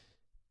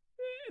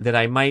that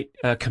I might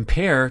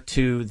compare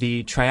to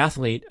the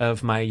triathlete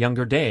of my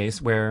younger days,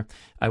 where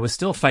I was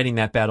still fighting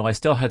that battle. I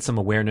still had some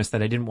awareness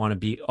that I didn't want to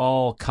be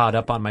all caught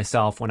up on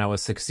myself when I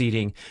was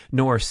succeeding,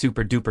 nor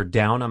super duper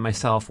down on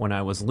myself when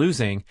I was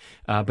losing.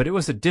 But it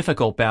was a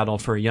difficult battle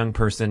for a young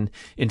person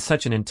in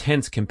such an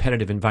intense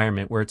competitive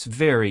environment where it's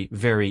very,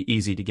 very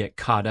easy to get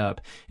caught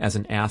up as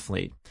an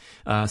athlete.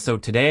 So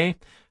today,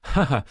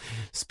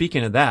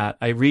 speaking of that,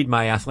 I read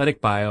my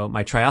athletic bio,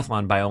 my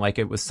triathlon bio, like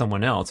it was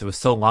someone else. It was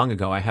so long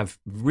ago. I have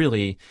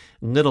really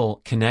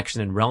little connection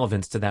and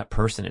relevance to that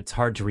person. It's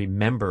hard to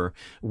remember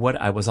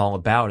what I was all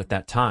about at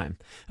that time.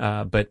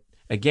 But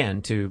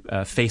again, to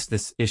face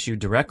this issue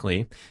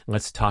directly,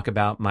 let's talk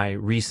about my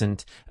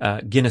recent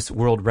Guinness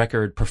World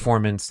Record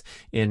performance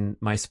in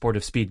my sport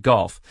of speed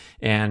golf.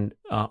 And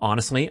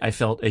honestly, I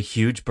felt a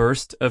huge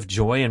burst of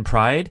joy and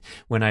pride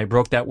when I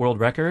broke that world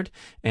record.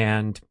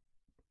 And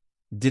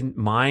didn't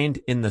mind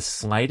in the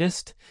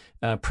slightest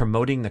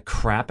promoting the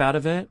crap out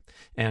of it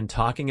and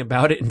talking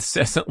about it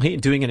incessantly,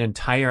 doing an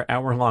entire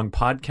hour-long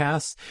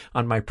podcast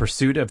on my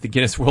pursuit of the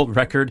Guinness World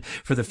Record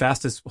for the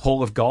fastest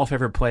hole of golf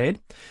ever played.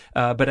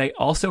 But I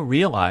also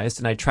realized,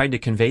 and I tried to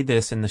convey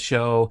this in the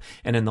show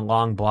and in the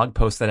long blog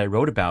post that I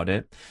wrote about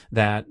it,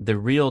 that the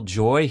real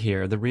joy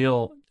here, the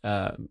real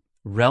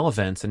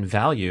relevance and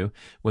value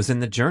was in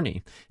the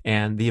journey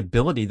and the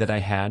ability that I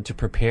had to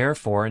prepare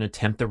for and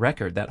attempt the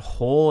record. That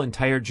whole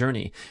entire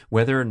journey,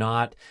 whether or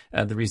not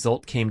the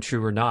result came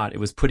true or not, it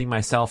was putting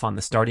myself on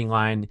the starting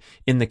line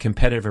in the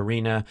competitive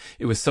arena.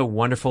 It was so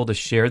wonderful to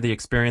share the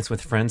experience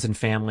with friends and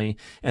family.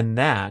 And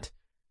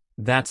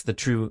that's the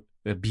true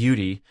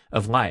beauty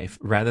of life,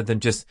 rather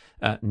than just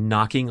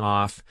knocking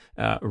off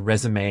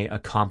resume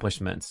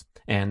accomplishments.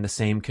 And the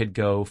same could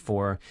go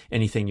for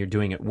anything you're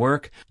doing at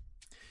work,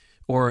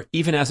 or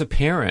even as a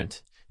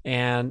parent.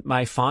 And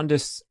my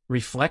fondest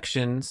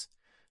reflections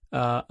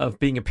of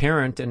being a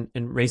parent and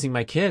raising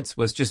my kids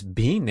was just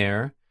being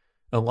there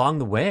along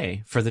the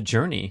way for the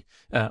journey,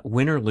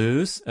 win or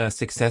lose,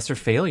 success or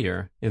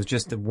failure. It was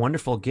just a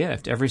wonderful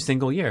gift every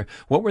single year.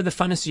 What were the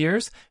funnest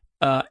years?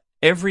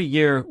 Every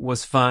year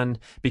was fun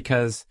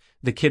because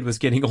the kid was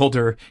getting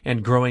older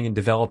and growing and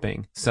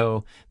developing.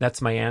 So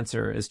that's my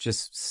answer. Is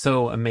just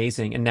so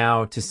amazing. And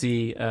now to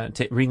see,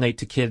 to relate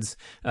to kids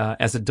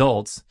as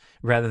adults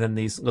rather than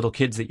these little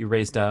kids that you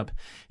raised up.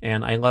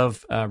 And I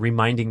love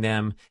reminding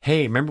them,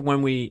 hey, remember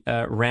when we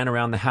ran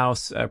around the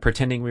house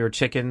pretending we were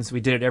chickens?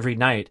 We did it every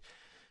night.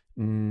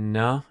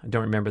 No, I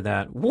don't remember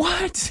that.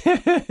 What?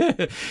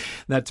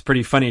 That's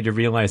pretty funny to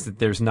realize that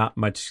there's not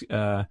much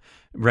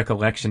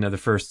recollection of the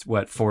first,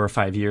 4 or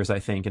 5 years, I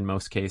think, in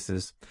most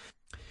cases.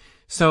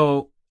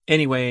 So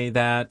anyway,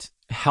 that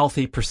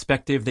healthy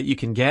perspective that you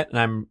can get,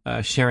 and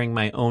I'm sharing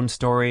my own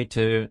story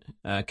to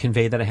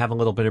convey that I have a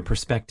little bit of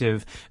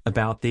perspective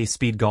about the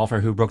speed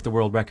golfer who broke the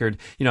world record.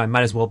 You know, I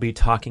might as well be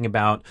talking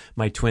about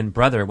my twin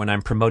brother when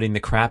I'm promoting the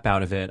crap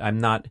out of it. I'm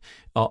not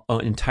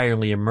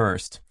entirely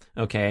immersed.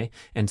 Okay.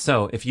 And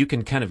so if you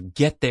can kind of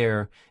get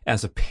there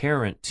as a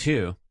parent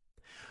too,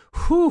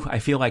 I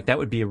feel like that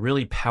would be a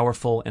really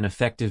powerful and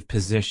effective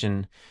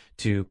position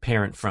to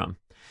parent from.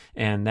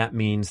 And that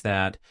means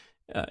that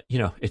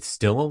it's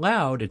still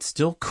allowed. It's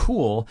still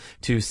cool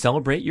to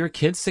celebrate your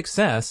kid's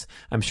success.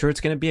 I'm sure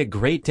it's going to be a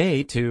great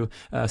day to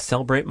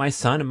celebrate my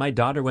son and my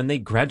daughter when they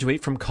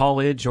graduate from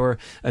college or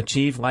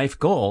achieve life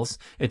goals.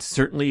 It's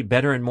certainly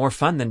better and more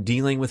fun than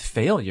dealing with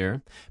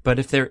failure. But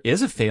if there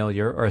is a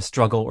failure or a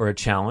struggle or a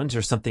challenge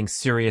or something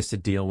serious to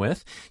deal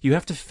with, you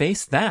have to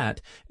face that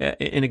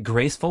in a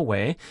graceful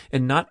way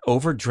and not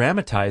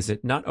over-dramatize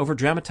it, not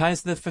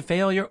over-dramatize the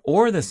failure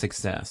or the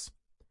success.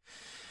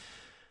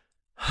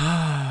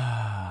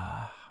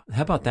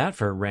 How about that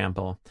for a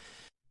ramble?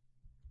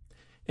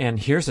 And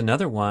here's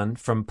another one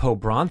from Poe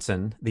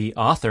Bronson, the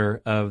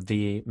author of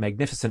the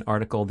magnificent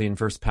article, The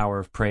Inverse Power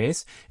of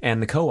Praise,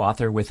 and the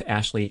co-author with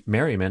Ashley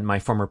Merriman, my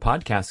former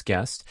podcast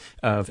guest,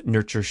 of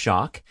Nurture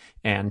Shock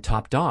and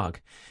Top Dog.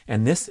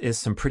 And this is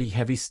some pretty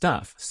heavy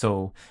stuff,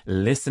 so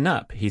listen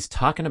up. He's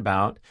talking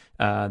about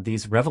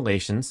these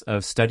revelations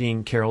of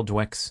studying Carol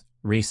Dweck's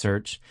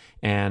research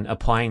and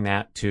applying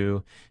that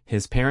to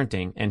his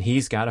parenting. And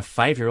he's got a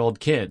 5-year-old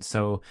kid.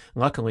 So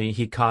luckily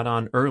he caught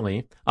on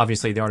early.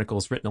 Obviously the article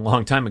was written a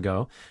long time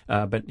ago,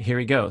 but here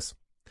he goes.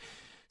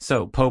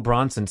 So Poe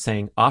Bronson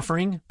saying,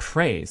 offering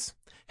praise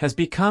has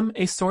become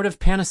a sort of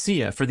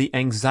panacea for the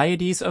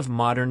anxieties of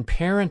modern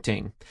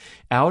parenting.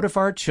 Out of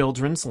our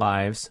children's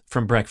lives,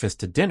 from breakfast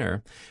to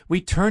dinner, we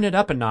turn it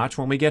up a notch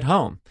when we get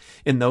home.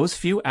 In those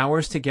few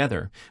hours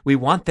together, we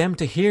want them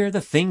to hear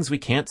the things we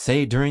can't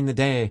say during the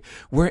day.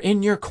 We're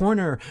in your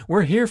corner.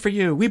 We're here for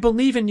you. We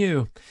believe in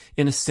you.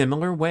 In a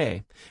similar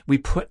way, we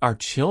put our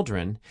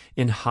children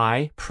in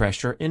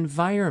high-pressure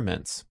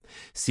environments,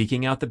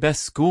 seeking out the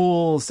best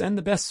schools and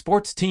the best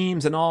sports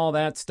teams and all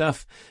that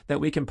stuff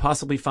that we can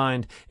possibly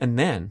find. And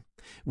then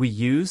we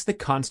use the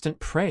constant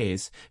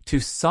praise to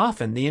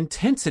soften the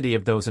intensity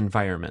of those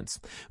environments.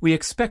 We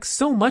expect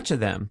so much of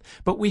them,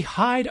 but we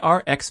hide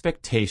our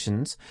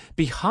expectations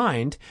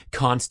behind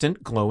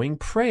constant glowing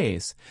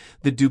praise.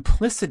 The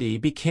duplicity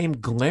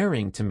became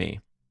glaring to me.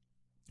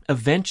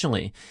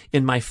 Eventually,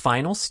 in my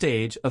final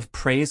stage of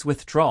praise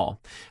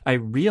withdrawal, I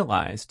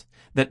realized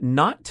that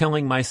not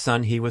telling my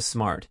son he was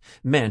smart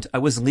meant I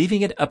was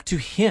leaving it up to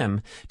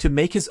him to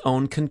make his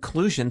own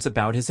conclusions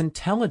about his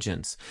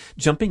intelligence.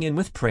 Jumping in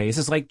with praise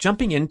is like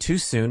jumping in too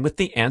soon with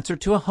the answer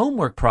to a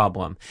homework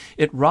problem.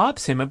 It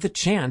robs him of the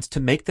chance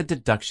to make the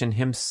deduction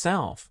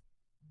himself.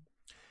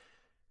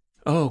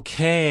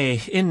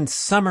 Okay, in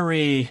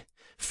summary,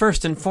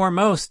 first and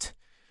foremost,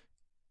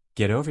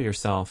 get over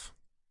yourself.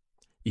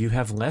 you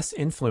have less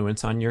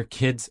influence on your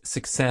kids'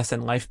 success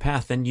and life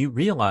path than you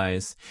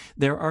realize.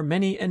 There are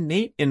many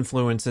innate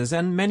influences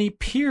and many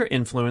peer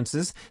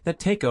influences that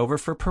take over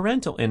for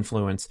parental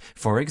influence.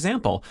 For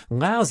example,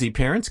 lousy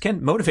parents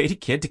can motivate a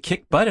kid to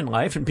kick butt in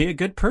life and be a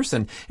good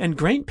person, and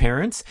great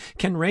parents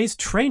can raise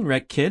train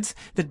wreck kids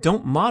that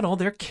don't model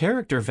their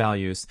character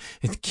values.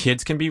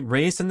 Kids can be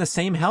raised in the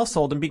same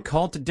household and be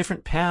called to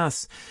different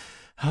paths.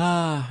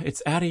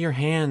 It's out of your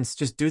hands.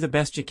 Just do the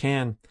best you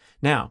can.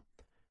 Now,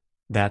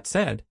 that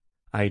said,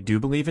 I do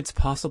believe it's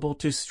possible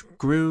to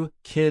screw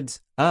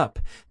kids up.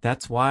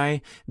 That's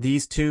why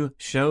these two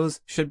shows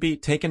should be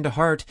taken to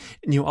heart.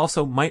 And you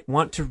also might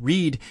want to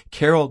read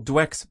Carol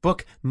Dweck's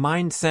book,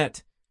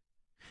 Mindset,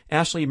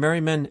 Ashley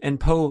Merriman and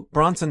Poe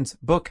Bronson's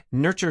book,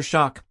 Nurture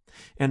Shock,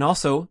 and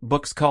also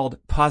books called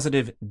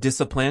Positive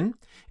Discipline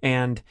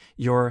and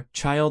Your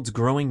Child's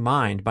Growing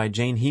Mind by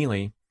Jane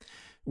Healy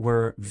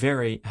were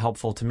very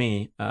helpful to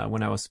me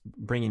when I was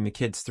bringing the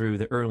kids through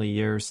the early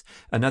years.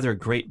 Another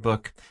great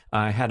book.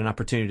 I had an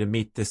opportunity to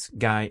meet this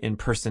guy in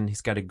person.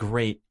 He's got a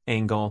great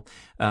angle.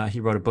 He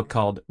wrote a book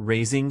called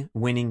Raising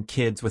Winning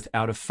Kids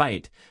Without a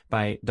Fight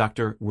by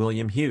Dr.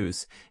 William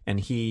Hughes.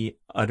 And he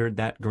uttered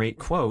that great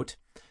quote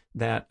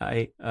that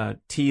I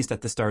teased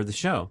at the start of the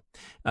show.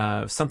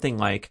 Something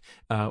like,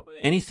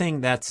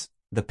 anything that's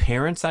the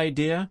parent's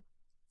idea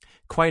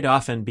quite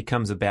often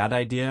becomes a bad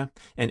idea,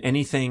 and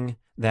anything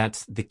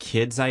that's the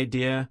kid's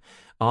idea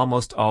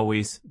almost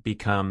always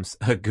becomes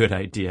a good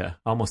idea,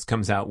 almost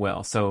comes out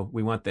well. So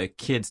we want the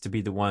kids to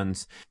be the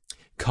ones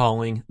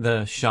calling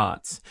the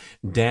shots.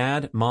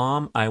 Dad,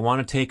 Mom, I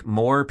want to take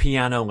more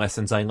piano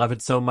lessons. I love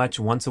it so much.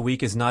 Once a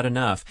week is not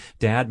enough.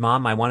 Dad,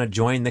 Mom, I want to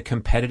join the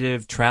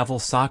competitive travel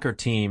soccer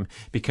team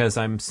because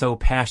I'm so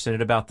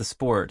passionate about the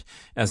sport,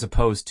 as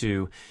opposed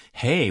to,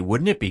 hey,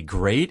 wouldn't it be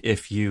great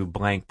if you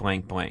blank,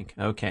 blank, blank?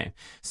 Okay.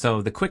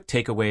 So the quick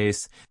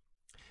takeaways,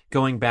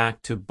 going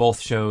back to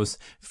both shows.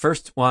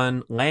 First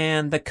one,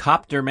 land the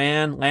copter,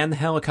 man. Land the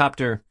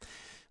helicopter.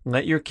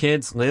 Let your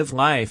kids live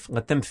life.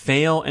 Let them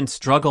fail and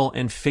struggle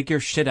and figure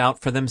shit out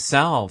for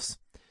themselves.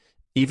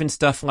 Even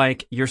stuff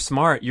like, you're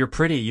smart, you're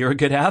pretty, you're a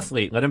good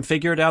athlete. Let them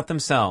figure it out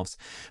themselves.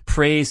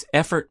 Praise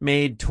effort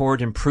made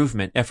toward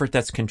improvement, effort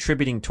that's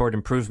contributing toward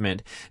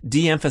improvement.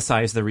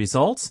 De-emphasize the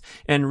results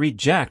and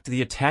reject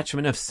the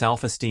attachment of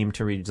self-esteem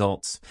to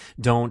results.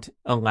 Don't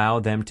allow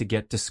them to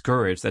get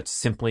discouraged. That's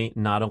simply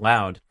not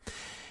allowed.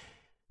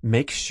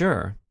 Make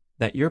sure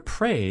that your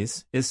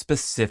praise is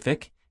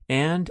specific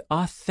and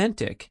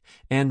authentic,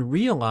 and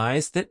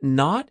realize that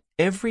not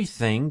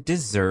everything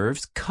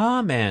deserves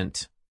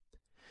comment.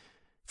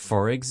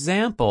 For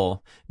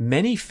example,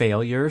 many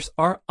failures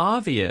are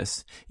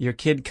obvious. Your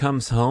kid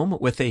comes home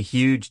with a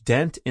huge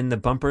dent in the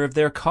bumper of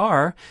their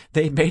car.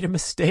 They made a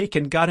mistake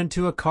and got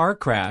into a car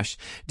crash.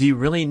 Do you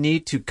really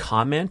need to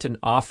comment and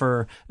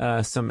offer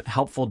some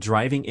helpful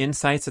driving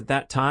insights at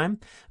that time?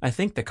 I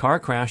think the car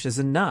crash is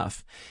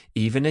enough.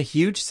 Even a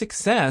huge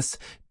success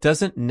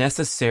doesn't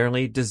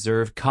necessarily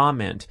deserve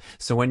comment.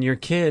 So when your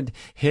kid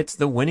hits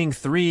the winning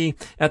 3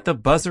 at the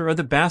buzzer of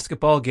the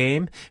basketball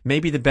game,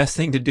 maybe the best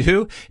thing to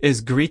do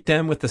is greet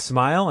them with a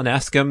smile and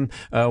ask them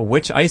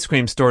which ice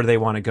cream store they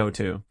want to go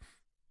to.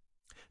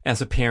 As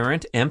a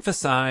parent,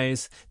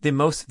 emphasize the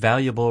most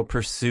valuable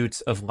pursuits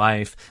of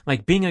life,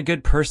 like being a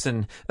good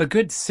person, a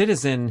good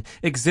citizen,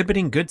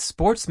 exhibiting good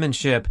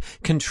sportsmanship,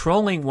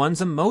 controlling one's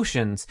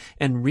emotions,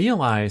 and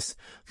realize,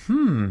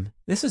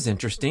 this is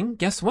interesting.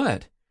 Guess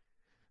what?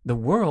 The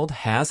world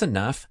has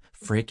enough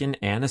freaking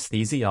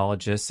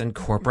anesthesiologists and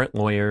corporate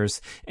lawyers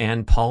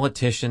and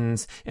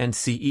politicians and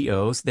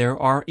CEOs.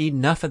 There are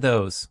enough of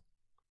those.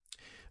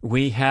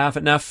 We have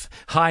enough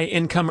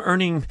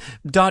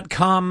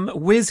high-income-earning.com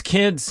whiz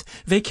kids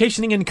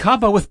vacationing in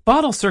Cabo with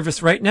bottle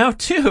service right now,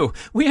 too.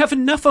 We have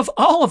enough of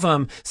all of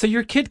them, so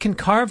your kid can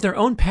carve their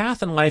own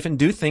path in life and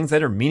do things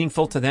that are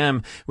meaningful to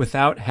them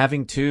without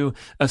having to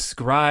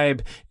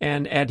ascribe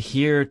and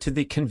adhere to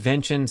the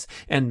conventions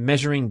and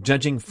measuring,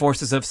 judging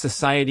forces of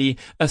society,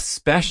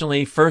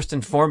 especially, first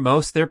and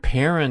foremost, their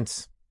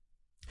parents.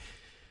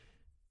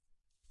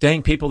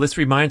 Dang, people, this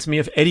reminds me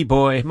of Eddie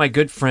Boy, my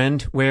good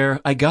friend,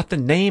 where I got the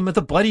name of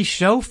the bloody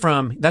show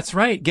from. That's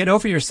right, get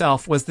over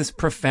yourself was this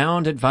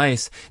profound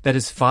advice that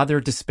his father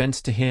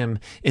dispensed to him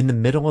in the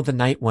middle of the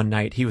night one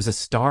night. He was a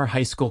star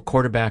high school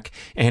quarterback,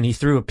 and he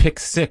threw a pick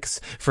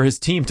 6 for his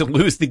team to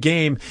lose the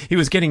game. He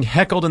was getting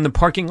heckled in the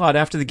parking lot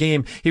after the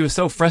game. He was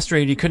so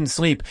frustrated he couldn't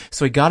sleep,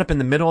 so he got up in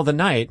the middle of the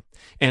night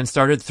and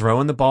started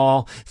throwing the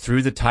ball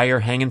through the tire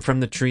hanging from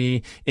the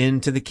tree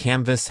into the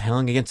canvas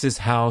hung against his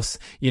house,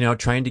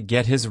 trying to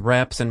get his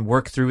reps and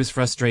work through his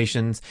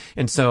frustrations.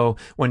 And so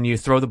when you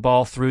throw the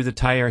ball through the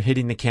tire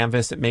hitting the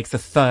canvas, it makes a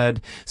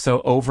thud.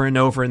 So over and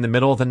over in the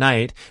middle of the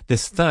night,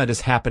 this thud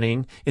is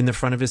happening in the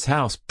front of his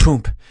house.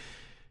 Poomp,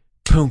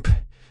 poomp,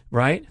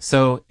 right?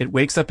 So it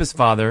wakes up his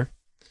father,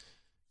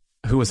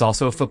 who was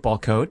also a football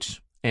coach,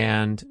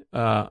 and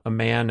a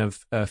man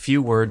of a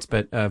few words,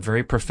 but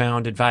very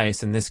profound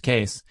advice in this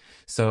case.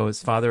 So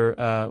his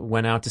father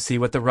went out to see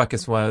what the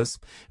ruckus was,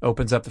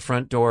 opens up the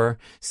front door,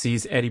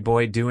 sees Eddie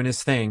Boy doing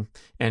his thing,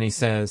 and he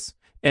says,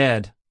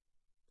 "Ed,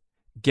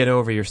 get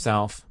over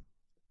yourself."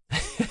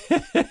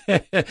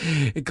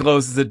 He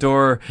closes the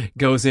door,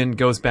 goes in,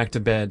 goes back to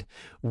bed.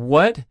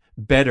 What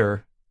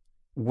better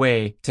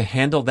way to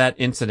handle that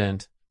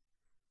incident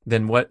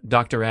than what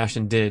Dr.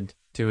 Ashen did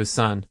to his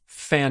son?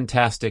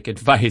 Fantastic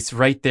advice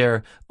right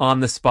there on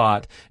the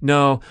spot.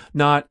 No,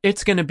 not,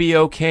 it's going to be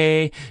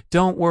okay.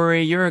 Don't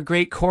worry. You're a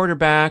great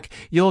quarterback.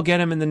 You'll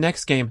get him in the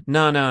next game.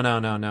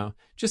 No.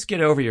 Just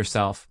get over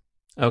yourself.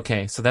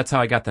 Okay, so that's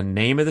how I got the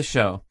name of the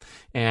show.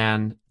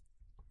 And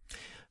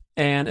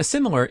a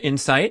similar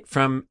insight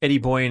from Eddie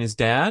Boy and his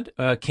dad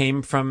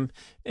came from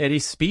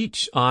Eddie's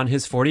speech on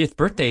his 40th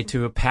birthday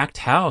to a packed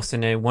house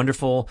in a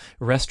wonderful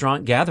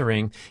restaurant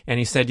gathering. And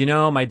he said,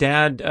 my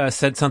dad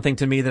said something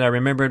to me that I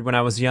remembered when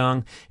I was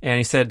young. And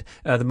he said,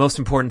 the most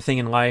important thing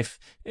in life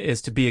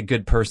is to be a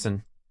good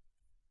person.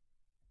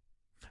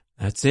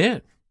 That's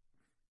it.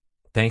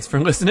 Thanks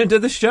for listening to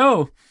the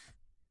show.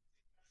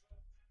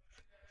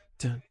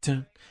 Dun,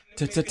 dun.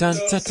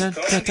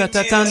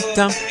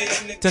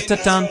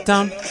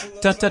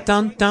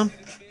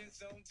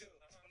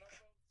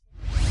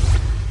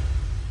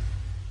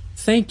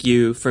 Thank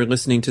you for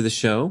listening to the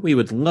show. We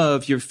would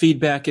love your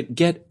feedback at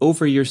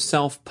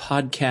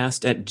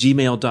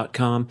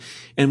getoveryourselfpodcast@gmail.com.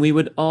 And we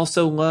would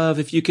also love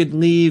if you could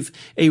leave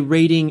a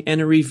rating and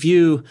a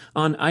review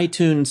on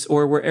iTunes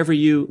or wherever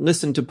you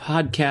listen to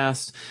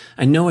podcasts.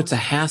 I know it's a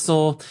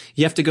hassle.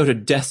 You have to go to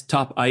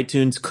desktop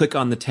iTunes, click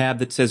on the tab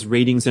that says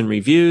ratings and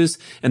reviews,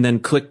 and then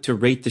click to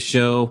rate the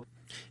show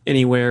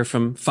anywhere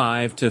from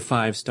 5 to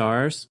 5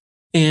 stars.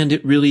 And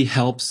it really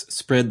helps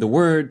spread the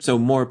word so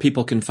more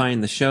people can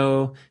find the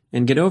show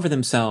and get over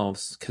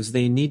themselves, because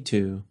they need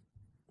to.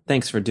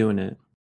 Thanks for doing it.